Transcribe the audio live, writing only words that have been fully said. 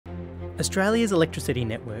Australia's electricity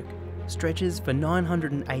network stretches for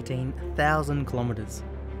 918,000 kilometres.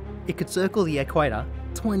 It could circle the equator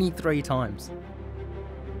 23 times.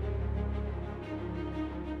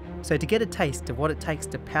 So to get a taste of what it takes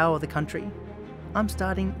to power the country, I'm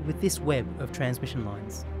starting with this web of transmission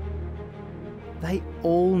lines. They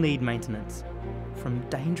all need maintenance, from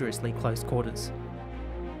dangerously close quarters.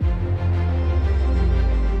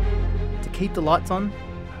 To keep the lights on,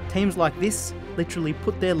 teams like this literally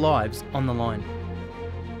put their lives on the line.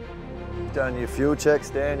 Done your fuel checks,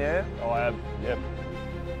 Dan, yeah? I have, yep.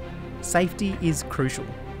 Safety is crucial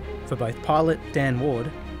for both pilot Dan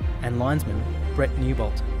Ward and linesman Brett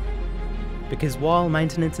Newbolt. Because while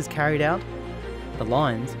maintenance is carried out, the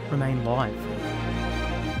lines remain live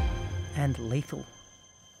and lethal.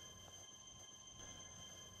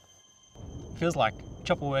 Feels like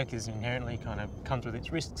chopper work is inherently kind of comes with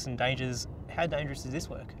its risks and dangers. How dangerous is this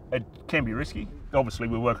work? It can be risky. Obviously,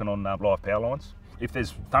 we're working on live power lines. If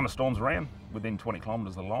there's thunderstorms around within 20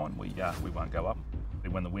 kilometres of the line, we won't go up.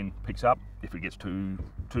 When the wind picks up, if it gets too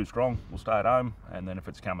strong, we'll stay at home. And then if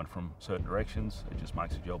it's coming from certain directions, it just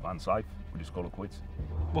makes the job unsafe. We just call it quits.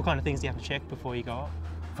 What kind of things do you have to check before you go up?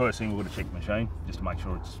 First thing, we've got to check the machine just to make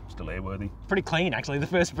sure it's still airworthy. Pretty clean, actually. The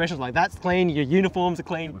first impression was like, that's clean, your uniforms are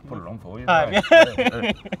clean. We put it on for you.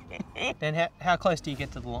 Yeah. Then how close do you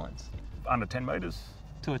get to the lines? Under 10 metres.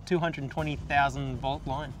 To a 220,000 volt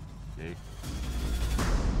line? Yeah.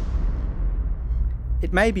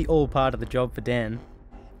 It may be all part of the job for Dan,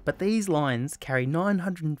 but these lines carry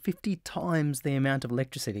 950 times the amount of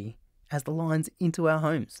electricity as the lines into our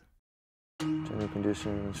homes. General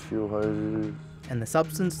conditions, fuel hoses. And the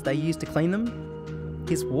substance they use to clean them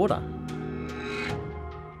is water.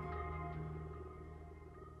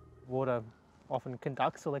 Water often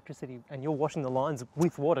conducts electricity, and you're washing the lines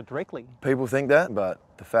with water directly. People think that, but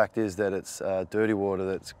the fact is that it's dirty water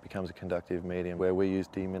that becomes a conductive medium, where we use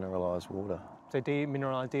demineralised water. So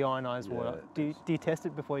demineralised, deionised water. Do you test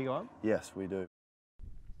it before you go up? Yes, we do.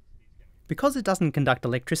 Because it doesn't conduct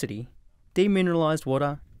electricity, demineralised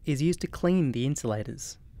water is used to clean the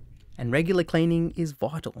insulators, and regular cleaning is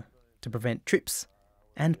vital to prevent trips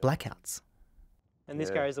and blackouts. And this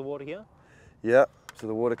carries the water here? Yeah, so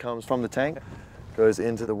the water comes from the tank, goes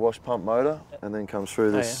into the wash pump motor, and then comes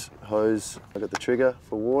through this hose. I've got the trigger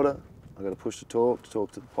for water. I've got to push to talk to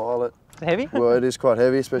the pilot. Is it heavy? Well, it is quite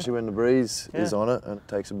heavy, especially when the breeze is on it, and it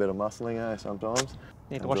takes a bit of muscling sometimes.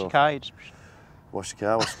 You need to wash your car, you just... Wash your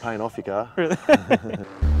car, wash the paint off your car. Really?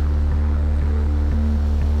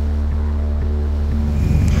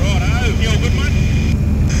 Righto, you all good, mate?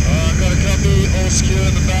 I've got a copy, all secure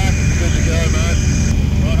in the back, good to go, mate.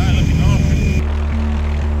 Righto, looking off.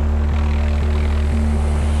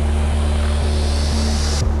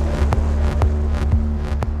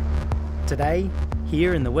 Today,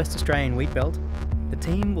 here in the West Australian wheat belt, the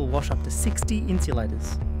team will wash up to 60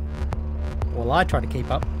 insulators. While I try to keep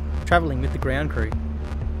up, travelling with the ground crew.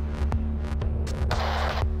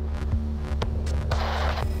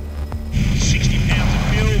 60 pounds of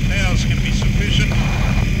fuel, power's going to be sufficient.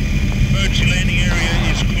 Emergency landing area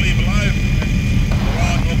is clear below. The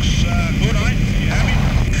line looks good, eh? You happy?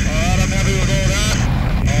 Alright, I'm happy with all that.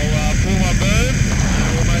 I'll pull my boom and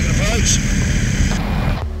we'll make an approach.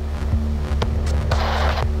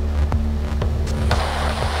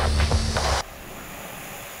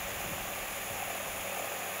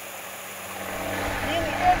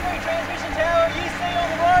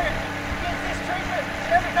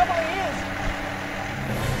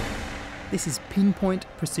 This is pinpoint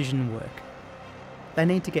precision work. They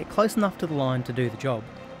need to get close enough to the line to do the job,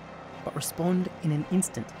 but respond in an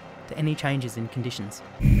instant to any changes in conditions.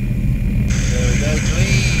 There we go,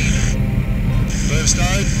 clean. Boom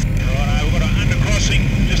stowed. Righto, we've got an undercrossing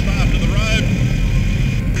just after the road.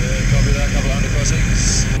 Yeah, copy that, couple of undercrossings.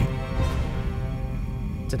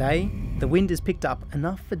 Today, the wind has picked up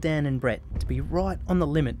enough for Dan and Brett to be right on the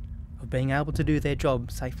limit of being able to do their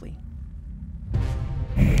job safely.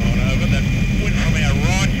 Righto, got that wind from our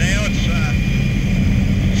right now.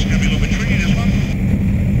 It's going to be a little bit tricky, this one.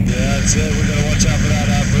 Yeah, that's it. We've got to watch out for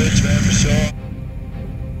that bridge, man, for sure.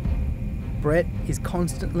 Brett is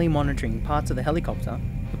constantly monitoring parts of the helicopter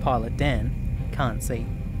the pilot, Dan, can't see.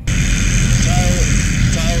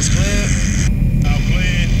 Tail's clear. Tail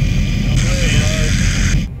clear.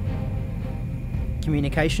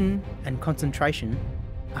 Communication and concentration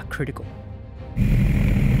are critical.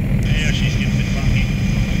 Yeah, she's getting a bit funky.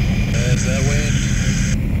 There's that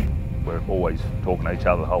wind. We're always talking to each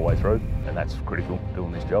other the whole way through, and that's critical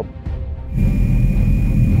doing this job.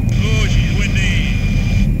 Oh, she's windy.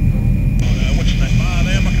 Oh, watching that bar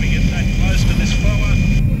there, I'm not going to get that close to this fella.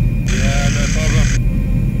 Yeah, no problem.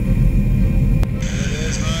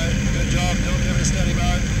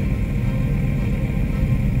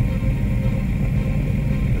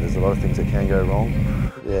 go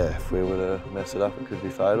wrong. Yeah, if we were to mess it up, it could be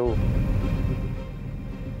fatal.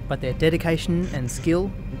 But their dedication and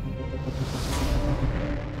skill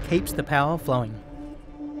keeps the power flowing.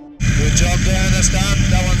 Good job, Dan. That's done.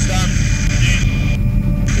 That one's done.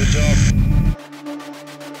 Good job.